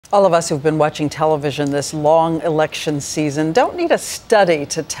All of us who've been watching television this long election season don't need a study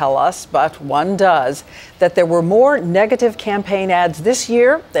to tell us, but one does, that there were more negative campaign ads this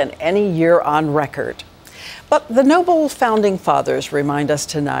year than any year on record. But the noble founding fathers remind us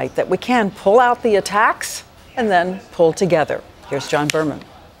tonight that we can pull out the attacks and then pull together. Here's John Berman.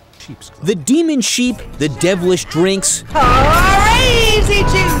 The demon sheep, the devilish drinks, crazy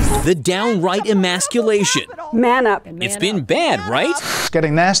juice, the downright emasculation. Man up. It's been bad, right? It's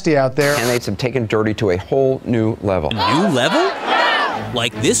getting nasty out there. Candidates have taken dirty to a whole new level. A new level?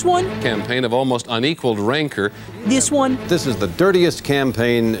 Like this one? Campaign of almost unequaled rancor. This one? This is the dirtiest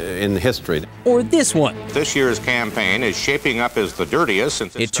campaign in history. Or this one? This year's campaign is shaping up as the dirtiest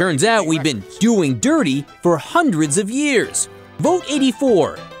since it turns out we've been doing dirty for hundreds of years. Vote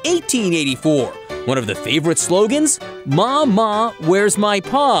 84, 1884. One of the favorite slogans? Ma, ma, where's my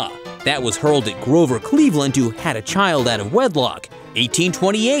pa? That was hurled at Grover Cleveland, who had a child out of wedlock.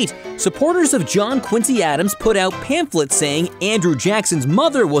 1828, supporters of John Quincy Adams put out pamphlets saying Andrew Jackson's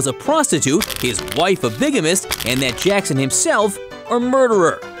mother was a prostitute, his wife a bigamist, and that Jackson himself a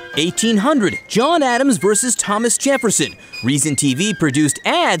murderer. 1800, John Adams versus Thomas Jefferson. Reason TV produced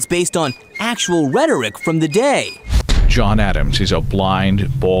ads based on actual rhetoric from the day. John Adams is a blind,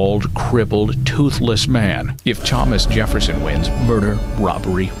 bald, crippled, toothless man. If Thomas Jefferson wins, murder,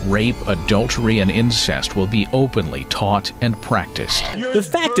 robbery, rape, adultery, and incest will be openly taught and practiced. The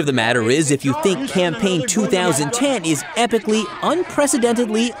fact of the matter is, if you think Campaign 2010 is epically,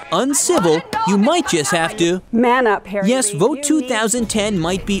 unprecedentedly uncivil, you might just have to man up, Harry. Yes, Vote 2010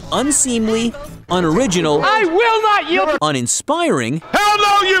 might be unseemly, unoriginal, I will not yield, uninspiring. Hell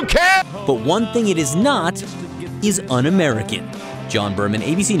no, you can't! But one thing it is not is un-American. John Berman,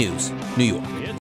 ABC News, New York.